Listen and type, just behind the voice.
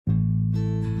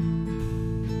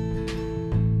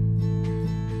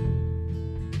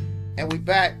And we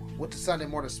back with the Sunday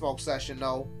morning smoke session,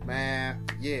 though, man.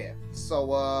 Yeah. So,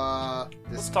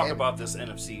 let's talk about this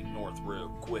NFC North real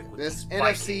quick. With this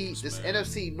Vikings,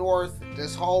 NFC North.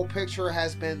 This whole picture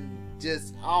has been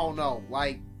just, I don't know,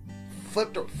 like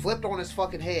flipped on his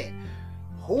fucking head.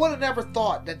 Who would have never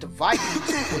thought that the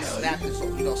Vikings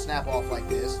would snap off like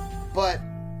this, but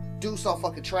do so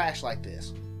fucking trash like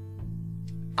this?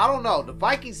 I don't know. The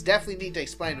Vikings definitely need to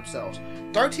explain themselves.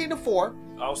 13-4.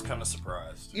 I was kind of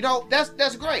surprised. You know,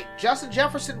 that's great. Justin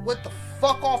Jefferson went the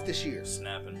fuck off this year.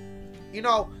 Snapping. You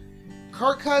know,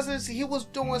 Kirk Cousins, he was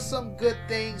doing some good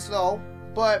things though,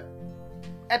 but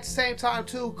at the same time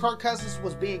too, Kirk Cousins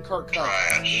was being Kirk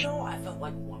Cousins. You know, I felt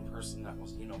like one person that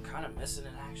was, kind of missing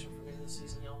in action for me this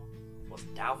season, was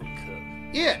Dalvin Cook.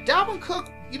 Yeah, Dalvin Cook,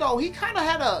 he kind of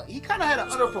had an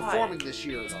underperforming quiet. This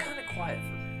year. It's kind of quiet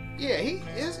for me. Yeah,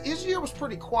 his year was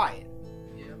pretty quiet.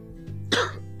 Yeah.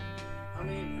 I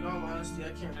mean, in all honesty,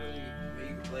 I can't really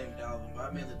maybe blame Dalvin,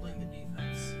 but I mainly blame the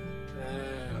defense.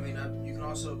 I mean, you can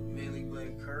also mainly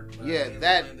blame Kirk. But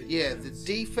the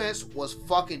defense was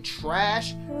fucking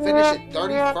trash. Finished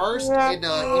 31st in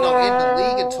the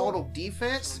league in total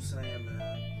defense. That's what I'm saying,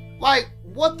 man. Like,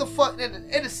 what the fuck? In a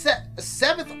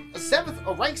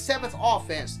ranked seventh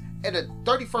offense and a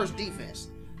 31st defense.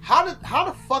 How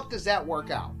the fuck does that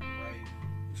work out? Right.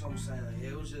 That's what I'm saying. Like,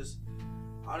 it was just,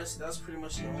 honestly, that's pretty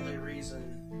much the only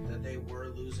reason that they were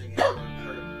losing and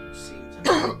where Kirk seemed to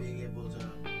not being able to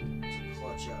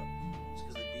clutch up. It's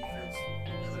because the defense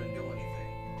couldn't do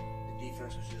anything. The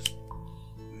defense was just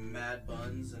mad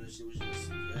buns, and it was just, it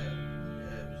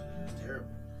was terrible.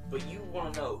 But you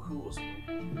want to know who was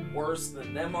worse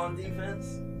than them on defense?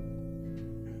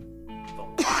 The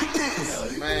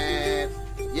Lions. Man,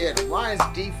 yeah, the Lions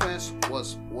defense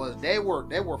was they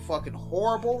were fucking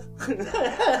horrible.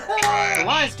 The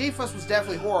Lions defense was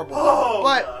definitely horrible.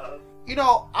 But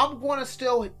I'm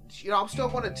still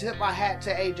going to tip my hat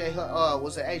to AJ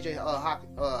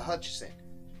Hutchinson.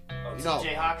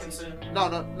 TJ Hawkinson? No,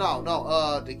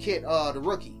 the kid, the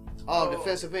rookie,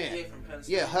 defensive end.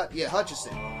 Yeah,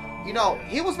 Hutchinson.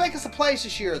 He was making some plays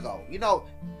this year, though.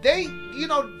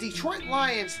 Detroit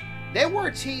Lions, they were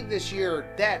a team this year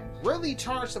that really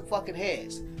turned some fucking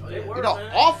heads. Oh, they were,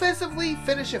 offensively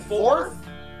finishing fourth.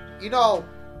 The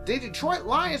Detroit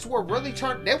Lions were really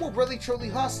truly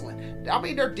hustling. I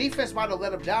mean, their defense might have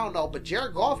let them down, though, but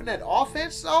Jared Goff in that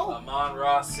offense, though.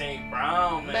 Amon-Ra St.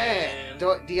 Brown, man.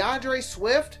 DeAndre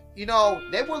Swift,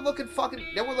 they were looking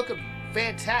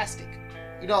fantastic.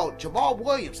 Jamal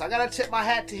Williams, I gotta tip my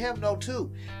hat to him though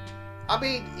too. I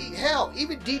mean, hell,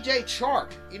 even DJ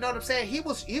Chark, you know what I'm saying? He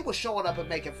was showing up and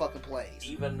making fucking plays.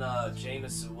 Even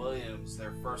Jamison Williams,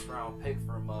 their first round pick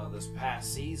from this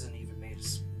past season, even made a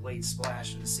late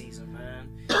splash in the season, man.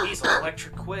 He's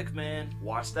electric quick, man.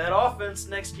 Watch that offense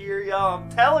next year, y'all. I'm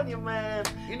telling you, man.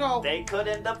 They could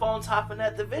end up on top of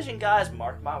that division, guys.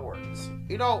 Mark my words.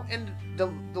 And the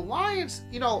Lions,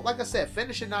 like I said,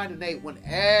 finishing 9-8 when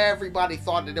everybody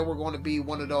thought that they were going to be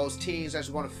one of those teams that's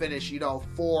going to finish,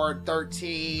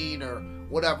 4-13 or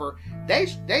whatever.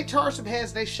 They turned some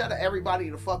heads. They shut everybody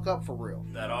the fuck up for real.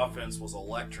 That offense was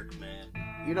electric, man.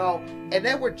 And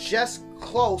they were just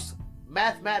close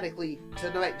mathematically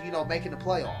to making the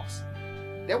playoffs.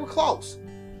 They were close.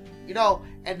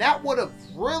 And that would have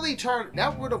really turned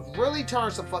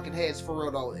some fucking heads for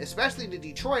real though, especially in the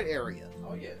Detroit area.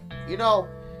 Oh yeah.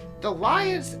 The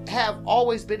Lions have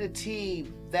always been a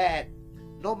team that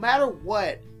no matter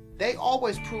what, they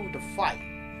always prove to fight.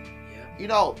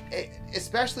 Yeah.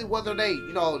 Especially whether they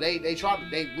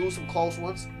lose some close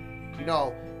ones.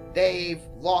 They've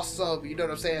lost some,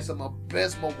 some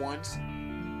abysmal ones.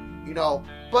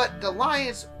 But the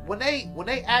Lions, when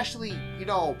they actually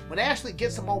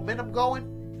get some momentum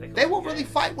going, they will really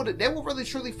fight with it. They will really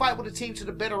truly fight with the team to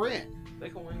the bitter end. They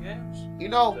can win games.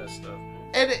 That stuff.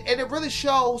 And it really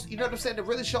shows, it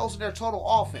really shows in their total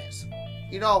offense.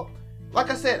 Like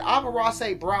I said, Amon-Ra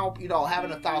St. Brown,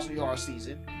 having a 1,000-yard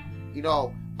season.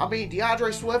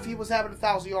 DeAndre Swift, he was having a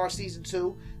 1,000-yard season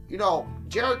too.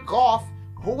 Jared Goff,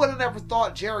 who would have never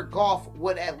thought Jared Goff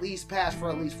would at least pass for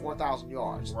at least 4,000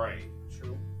 yards? Right.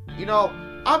 True.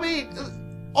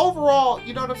 Overall,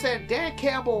 Dan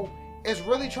Campbell is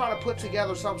really trying to put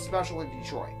together something special in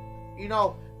Detroit.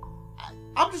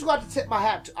 I'm just going to tip my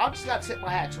hat to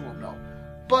him though.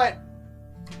 But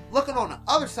looking on the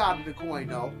other side of the coin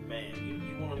though, man,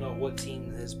 you want to know what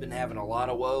team has been having a lot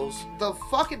of woes? The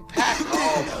fucking Packers.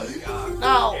 Oh my god.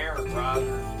 Now, Aaron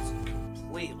Rodgers is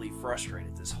completely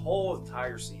frustrated this whole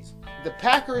entire season. The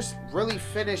Packers really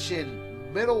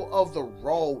finishing middle of the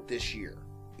road this year.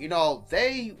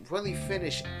 They really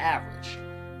finished average.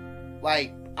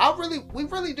 Like, we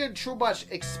really didn't too much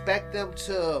expect them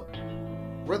to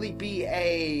really be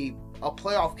a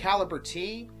playoff caliber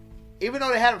team, even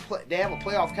though they have a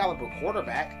playoff caliber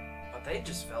quarterback. But they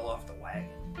just fell off the wagon.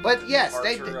 But yes,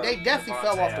 they definitely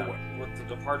fell off the wagon with the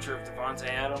departure of Devontae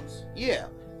Adams. Yeah,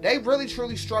 they really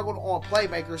truly struggled on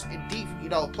playmakers and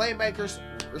playmakers,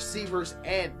 receivers,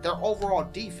 and their overall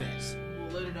defense. Well,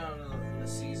 later down in the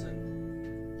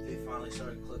season, they finally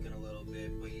started clicking a little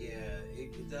bit. But yeah,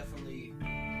 it definitely,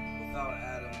 without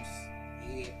Adams,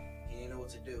 he ain't know what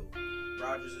to do.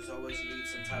 Rodgers has always needed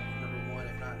some type of number one,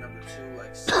 if not number two,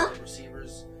 like solid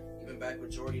receivers. Even back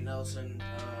with Jordy Nelson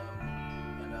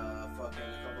and fucking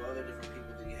a couple other different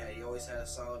people that he had. He always had a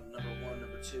solid number one,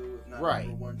 number two, if not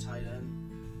number one tight end.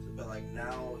 But like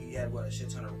now he had a shit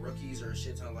ton of rookies or a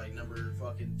shit ton of like number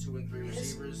fucking 2 and 3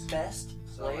 receivers. His best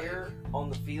player on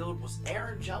the field was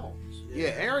Aaron Jones. Yeah,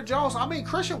 Aaron Jones. I mean,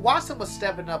 Christian Watson was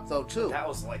stepping up though too. That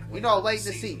was like late in the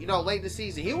season. Late in the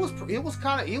season, he was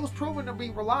proven to be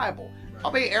reliable. Right.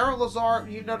 I mean, Aaron Lazard.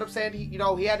 You know what I'm saying?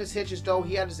 He had his hitches though.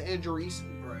 He had his injuries.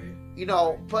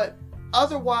 Right. But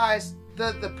otherwise,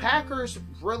 the Packers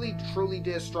really truly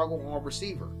did struggle on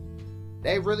receiver.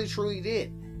 They really truly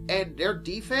did. And their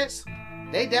defense,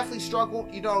 they definitely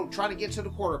struggled, trying to get to the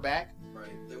quarterback. Right.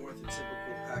 They weren't the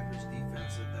typical Packers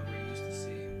defense that we're used to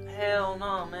seeing. Hell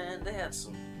no, man. They had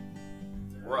some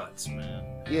ruts, man.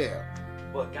 Yeah.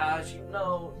 But guys, you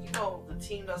know the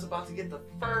team that's about to get the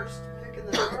first pick in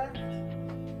the draft?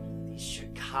 These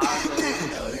Chicago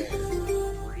Bears.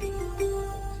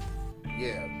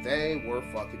 Yeah, they were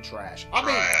fucking trash. I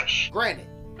mean, granted,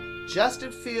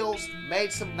 Justin Fields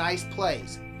made some nice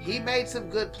plays. He made some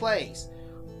good plays,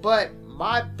 but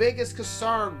my biggest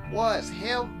concern was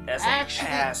him as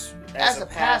a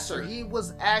passer. He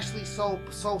was actually so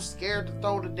scared to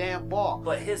throw the damn ball.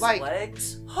 But his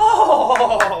legs,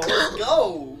 let's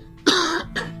go.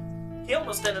 He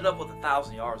almost ended up with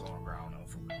 1,000 yards on the ground.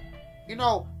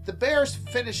 The Bears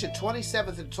finished at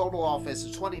 27th in total offense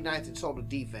and 29th in total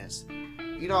defense.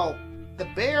 The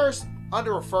Bears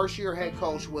under a first-year head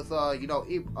coach with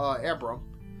Abram.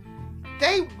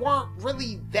 They weren't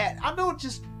really that. I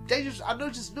just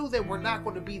knew they were not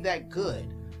going to be that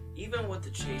good. Even with the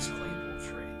Chase Claypool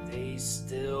trade, they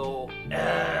still.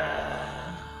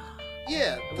 Yeah,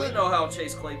 we know how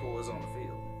Chase Claypool is on the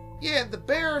field. Yeah, the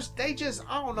Bears. They just,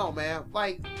 I don't know, man.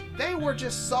 Like they were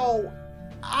just so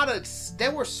out of. They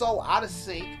were so out of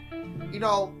sync.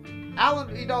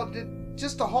 Allen.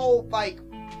 Just the whole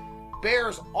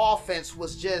Bears offense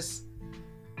was just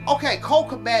okay. Cole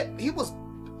Kmet, he was.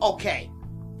 Okay,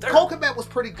 Cole Kmet was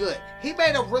pretty good. He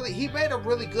made a really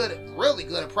good,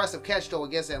 impressive catch though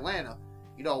against Atlanta,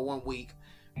 1 week.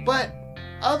 But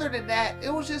other than that,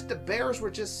 it was just the Bears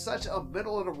were just such a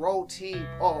middle of the road team,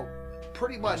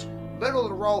 pretty much middle of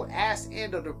the road ass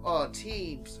end of the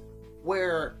teams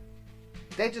where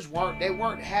they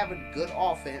weren't having good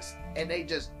offense and they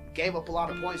just gave up a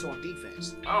lot of points on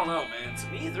defense. I don't know, man. To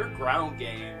me, their ground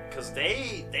game, because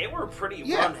they were pretty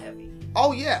run heavy.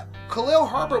 Oh, yeah. Khalil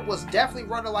Herbert was definitely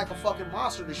running like a fucking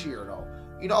monster this year, though.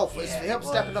 Him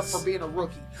stepping up for being a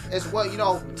rookie. As well,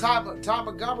 Ty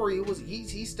Montgomery,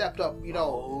 he stepped up,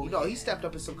 he stepped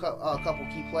up in some couple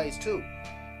key plays, too.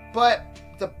 But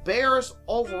the Bears,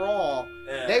 overall,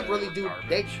 they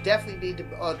definitely need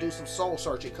to do some soul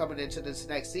searching coming into this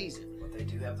next season. But they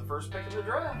do have the first pick of the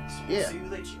draft, so we'll see who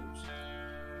they choose.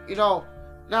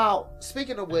 Now,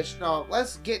 speaking of which,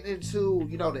 let's get into,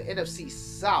 the NFC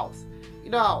South.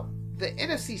 The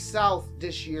NFC South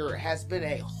this year has been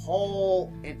a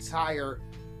whole entire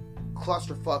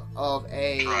clusterfuck of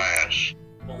a trash.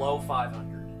 Below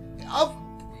 500. Of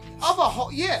a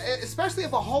whole, especially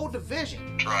of a whole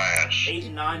division. Trash.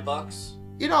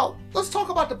 $8-9. Let's talk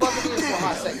about the Buccaneers for a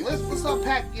hot second. Let's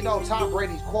unpack, Tom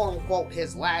Brady's quote unquote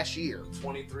his last year.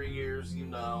 23 years, in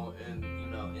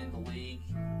the league.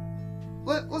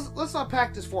 Let's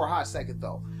unpack this for a hot second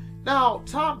though. Now,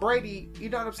 Tom Brady, you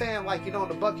know what I'm saying?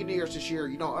 The Buccaneers this year,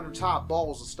 under Todd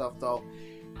Bowles and stuff though,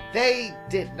 they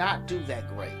did not do that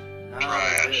great.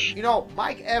 Trash.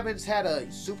 Mike Evans had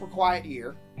a super quiet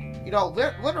year.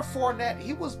 Leonard Fournette,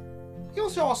 he was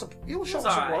showing some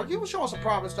work. He was showing some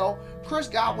promise though. Chris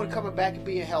Godwin coming back and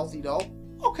being healthy though.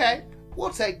 Okay, we'll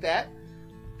take that.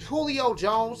 Julio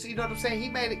Jones, you know what I'm saying? He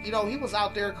made it, he was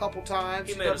out there a couple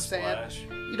times. He made a splash.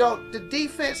 The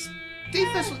defense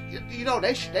was,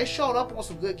 they showed up on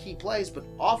some good key plays, but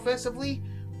offensively,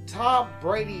 Tom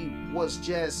Brady was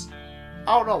just,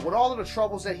 I don't know, with all of the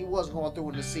troubles that he was going through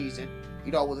in the season,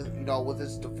 with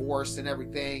his divorce and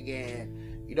everything, and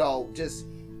just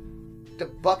the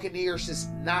Buccaneers just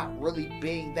not really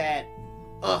being that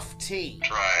team.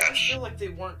 I feel like they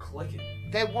weren't clicking.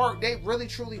 They weren't. They really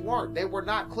truly weren't. They were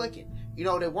not clicking. You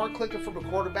know, they weren't clicking from the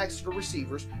quarterbacks to the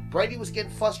receivers. Brady was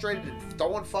getting frustrated and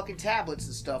throwing fucking tablets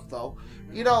and stuff, though.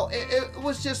 You know, it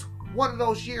was just one of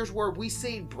those years where we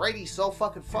seen Brady so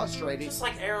fucking frustrated. Just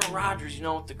like Aaron Rodgers, you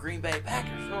know, with the Green Bay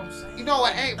Packers. You know what I'm saying? You know,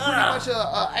 pretty much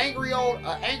a angry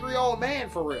old man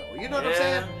for real. You know what I'm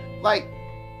saying? Like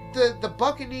the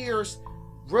Buccaneers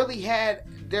really had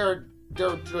their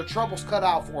troubles cut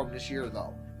out for them this year,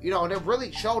 though. You know, and it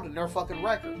really showed in their fucking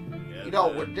record. Yeah, you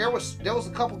know, there was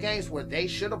a couple games where they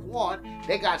should have won.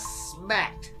 They got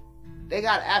smacked. They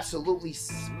got absolutely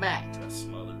smacked. Got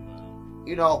smothered, man.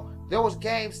 You know, there was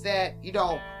games that, you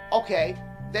know, okay,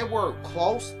 they were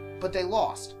close, but they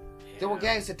lost. Yeah. There were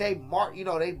games that they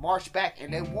marched back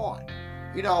and they won.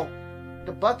 You know,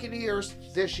 the Buccaneers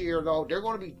this year, though, they're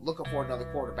going to be looking for another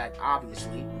quarterback,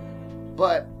 obviously.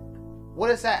 But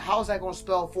what is that? How is that going to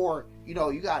spell for? You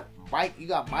know, you got Mike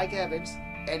Evans,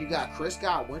 and you got Chris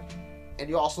Godwin, and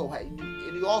you also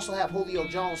have Julio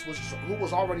Jones, who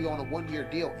was already on a 1-year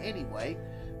deal anyway.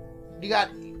 You got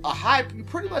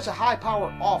pretty much a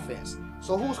high-powered offense.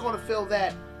 So who's going to fill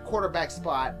that quarterback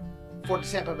spot for the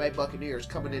Tampa Bay Buccaneers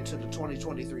coming into the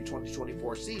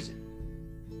 2023-2024 season?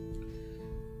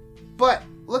 But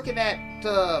looking at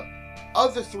the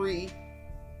other three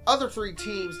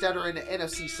teams that are in the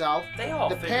NFC South,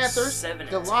 the Panthers,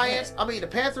 the Lions, the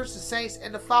Panthers, the Saints,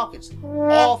 and the Falcons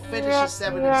all finished at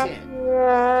 7-10.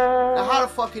 Now, how the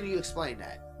fuck can you explain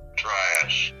that?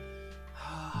 Trash.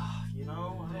 You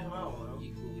know, I don't know.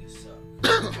 Equally suck.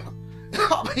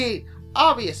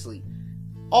 Obviously,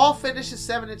 all finished at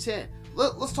 7-10.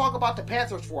 Let's talk about the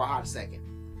Panthers for a hot second.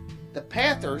 The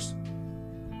Panthers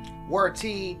were a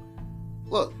team.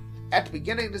 Look, at the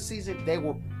beginning of the season, they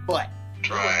were butt.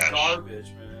 Trash.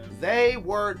 Garbage, man. They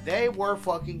were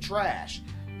fucking trash.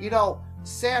 You know,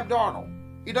 Sam Darnold.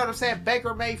 You know what I'm saying?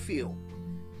 Baker Mayfield.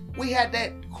 We had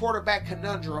that quarterback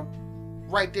conundrum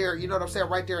right there. You know what I'm saying?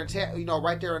 Right there in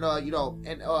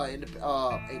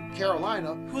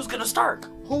Carolina. Who's gonna start?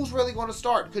 Who's really going to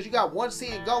start? Because you got one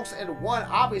seeing ghosts and one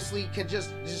obviously can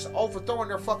just overthrowing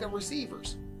their fucking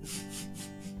receivers.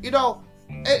 You know,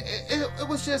 it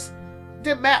was just.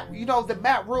 The Matt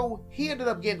Rule, he ended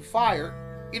up getting fired.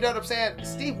 You know what I'm saying?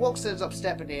 Steve Wilkes ends up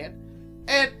stepping in.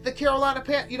 And the Carolina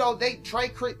Panthers, they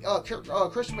trade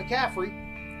Christian McCaffrey.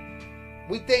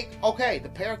 We think, okay, the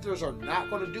Panthers are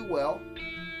not going to do well.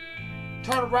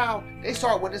 Turn around, they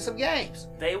start winning some games.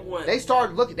 They won. They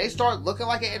start looking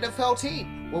like an NFL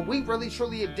team when we really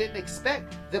truly didn't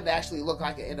expect them to actually look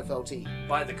like an NFL team.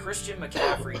 By the Christian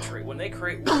McCaffrey trade, when they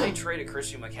traded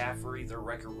Christian McCaffrey, their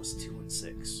record was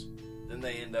 2-6. Then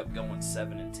they end up going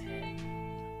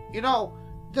 7-10. You know,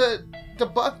 the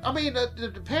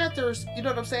Panthers. You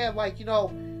know what I'm saying? Like, you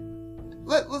know,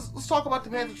 let's talk about the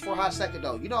Panthers for a hot second,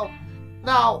 though. You know,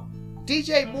 now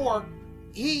DJ Moore,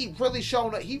 he really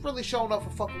shown up for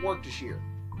fucking work this year.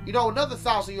 You know, another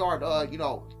 1,000-yard,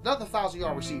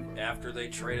 receiver. After they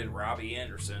traded Robbie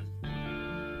Anderson.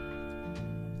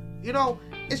 You know,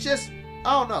 it's just,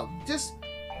 I don't know, just.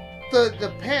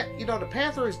 The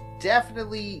Panthers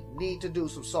definitely need to do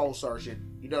some soul searching.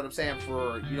 You know what I'm saying,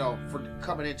 for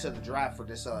coming into the draft for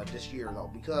this year,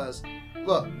 though, because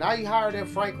look, now you hired in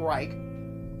Frank Reich.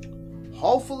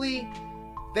 Hopefully,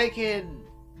 they can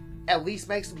at least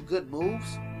make some good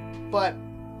moves, but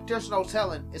there's no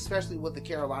telling, especially with the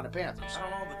Carolina Panthers. I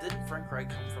don't know, but didn't Frank Reich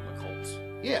come from the Colts?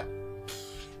 Yeah.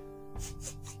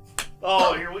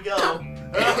 Oh, here we go.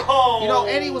 You know,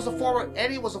 and he was a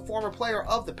former player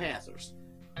of the Panthers.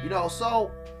 You know,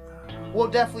 so we'll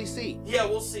definitely see. Yeah,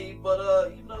 we'll see. But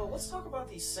let's talk about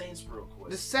these Saints real quick.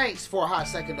 The Saints for a hot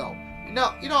second, though. You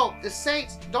know, the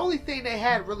Saints. The only thing they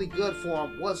had really good for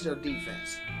them was their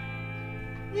defense.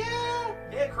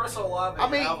 Yeah, Chris Olave.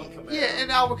 And Alvin Kamara. Yeah,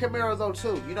 and Alvin Kamara though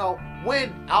too. You know,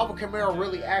 when Alvin Kamara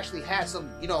really actually had some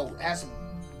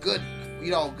good,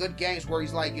 good games where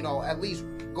he's like, at least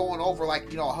going over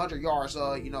 100 yards,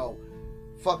 on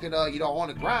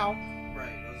the ground.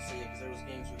 Right. I was saying, because there was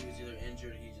games where he was either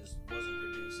injured or he just wasn't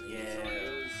producing. Yeah. So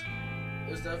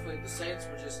it was definitely, the Saints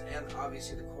were just, and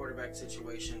obviously the quarterback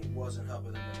situation wasn't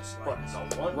helping them in the slightest. But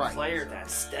the one player that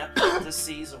stepped up this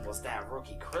season was that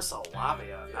rookie Chris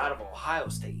Olave out of Ohio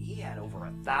State. He had over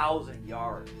 1,000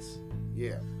 yards.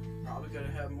 Yeah. Probably could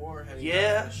have had more had he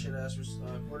Yeah. a shit ass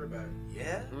quarterback.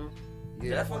 Yeah. Mm-hmm.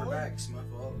 Yeah, quarterback's my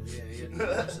fault. Yeah, he had to do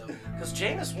himself. Because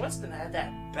Jameis Winston had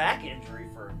that back injury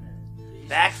for a minute.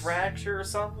 Back fracture or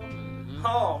something. Mm-hmm.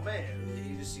 Oh, man.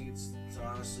 It's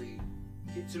honestly,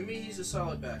 to me, he's a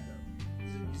solid backup.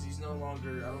 He's no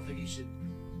longer, I don't think he's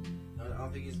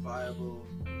viable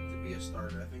to be be a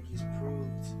starter. I think he's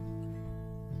proved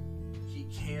he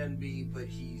can be, but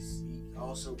he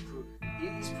also proved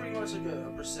he's pretty much like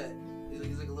a percent.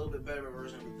 He's like a little bit better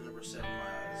version than a percent in my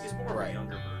eyes. He's more of a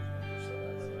younger version. So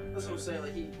that's what I'm saying.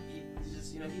 Like he's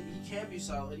just he can be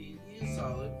solid. He is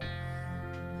solid,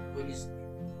 but he's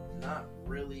not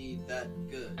really that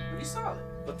good. But he's solid.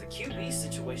 But the QB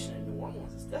situation in New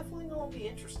Orleans is definitely going to be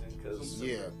interesting because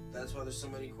that's why there's so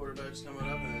many quarterbacks coming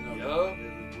up, and then we'll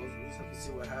just have to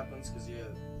see what happens because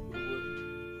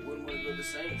wouldn't want to go to the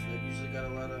Saints. They usually got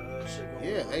a lot of shit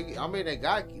going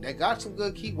on. They got some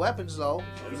good key weapons though.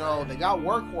 You know, they got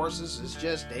workhorses. It's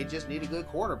just they just need a good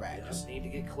quarterback. They just need to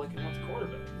get clicking with the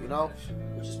quarterback. You know,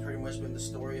 which has pretty much been the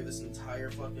story of this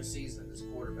entire fucking season is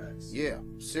quarterbacks. Yeah,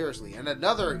 seriously. And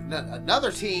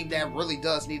another team that really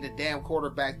does need a damn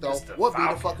quarterback though would be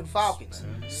the fucking Falcons.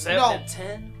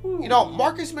 7-10. You know,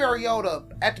 Marcus Mariota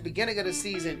at the beginning of the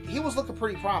season, he was looking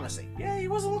pretty promising. Yeah, he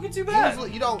wasn't looking too bad.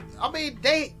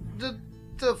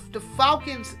 The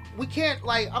Falcons, we can't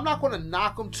I'm not going to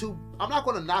knock them too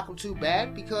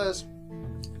bad because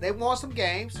they won some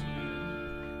games.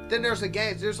 Then there's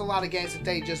a lot of games that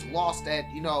they just lost that,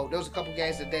 there was a couple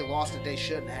games that they lost that they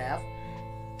shouldn't have.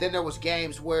 Then there was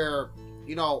games where,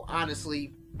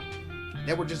 honestly,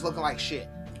 they were just looking like shit.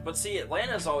 But see,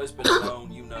 Atlanta's always been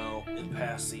known, in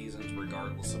past seasons,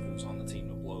 regardless of who's on the team,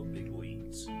 to blow big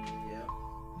leads. Yeah.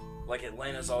 Like,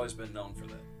 Atlanta's always been known for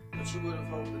that. But you would have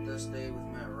hoped that stayed with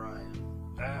Matt Ryan.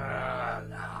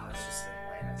 Nah, it's just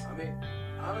Atlanta. I mean,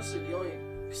 honestly, the only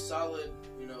solid,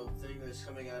 thing that's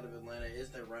coming out of Atlanta is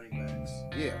their running backs.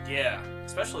 Yeah. Yeah.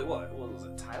 Especially what was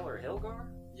it, Tyler Hilgar?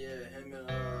 Yeah, him and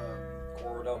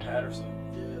Cordell Patterson.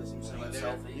 Yeah, something like that.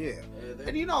 Healthy. Yeah.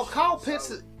 And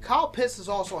Kyle Pitts has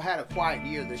also had a quiet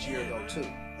year this year though too.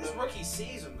 His rookie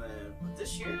season, man. But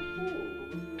this year,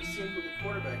 we've seen who the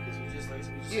quarterback is. We just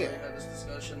had this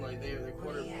discussion their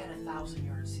quarterback. He had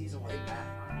 1,000-yard season like that.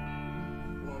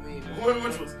 Well, I mean,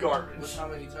 which was garbage. With how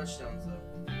many touchdowns though?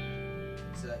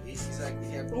 Exactly.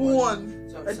 He had one.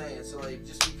 That's what I'm saying. So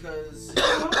just because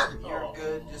you're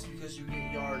good, just because you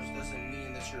get yards, doesn't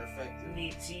mean that you're effective. You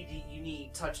need TD. You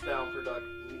need touchdown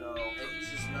production. And he's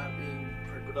just not being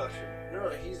production. No,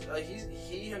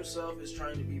 he himself is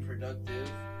trying to be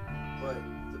productive, but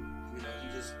he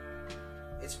just.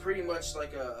 It's pretty much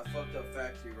like a fucked up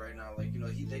factory right now.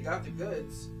 They got the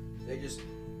goods. They just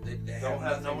they don't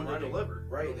have no one to deliver.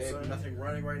 Right, they have nothing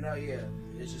running right now. Yeah,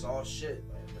 it's just all shit.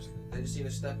 They just need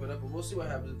to step it up, but we'll see what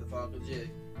happens with the Falcons. Yeah,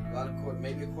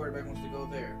 maybe a quarterback wants to go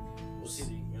there. We'll see.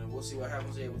 We'll see what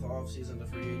happens with the offseason, the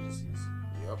free agencies.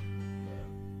 Yep.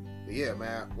 Yeah,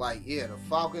 man. The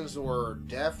Falcons were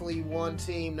definitely one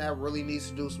team that really needs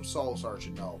to do some soul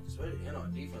searching, though. Especially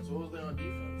on defense. What was there on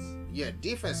defense? Yeah,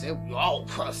 defense.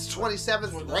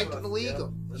 27th ranked in the league.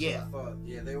 Yeah. What I thought.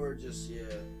 Yeah, they were just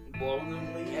blowing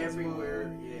them league everywhere.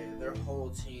 Yeah, their whole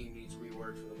team needs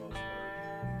rework for the most part.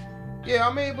 Yeah,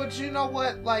 I mean, but you know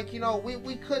what?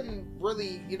 We couldn't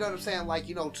really,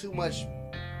 too much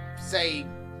say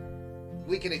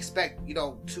we can expect,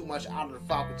 too much out of the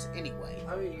Falcons anyway.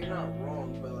 I mean, you're not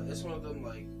wrong, but it's one of them,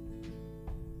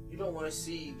 you don't want to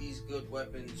see these good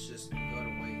weapons just go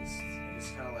to waste. It's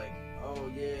kind of like, oh,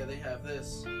 yeah, they have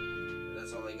this. But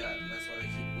that's all they got. And that's why they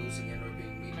keep losing and or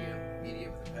being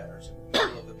medium of the pack, or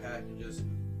middle of the pack, and just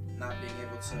not being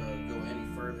able to go any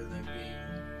further than being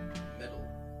middle,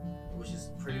 which is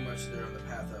pretty much they're on the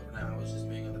path of now. It's just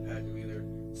being on the path of either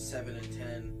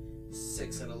 7-10,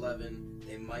 6-11.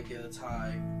 They might get a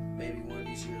tie. Maybe one of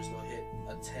these years they'll hit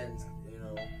a 10,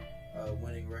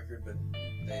 winning record, but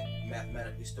they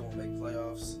mathematically still won't make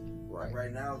playoffs. Right.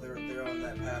 Right now they're on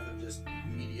that path of just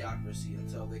mediocrity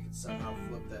until they can somehow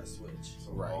flip that switch.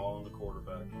 So we're all on the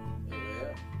quarterback.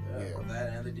 Yeah. Well,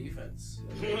 that and the defense.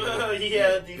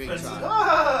 Defense.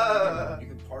 You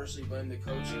can partially blame the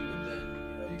coaching, but then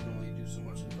you can only do so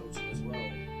much of the coaching as well.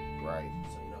 Right.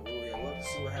 So we'll have to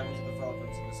see what happens with the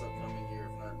Falcons in this upcoming year,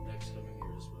 if not next coming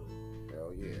years. But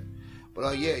hell yeah.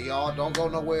 But y'all don't go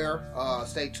nowhere.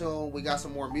 Stay tuned. We got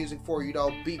some more music for you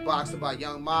though. Beatboxed by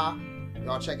Young Ma.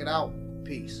 Y'all check it out.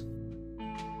 Peace.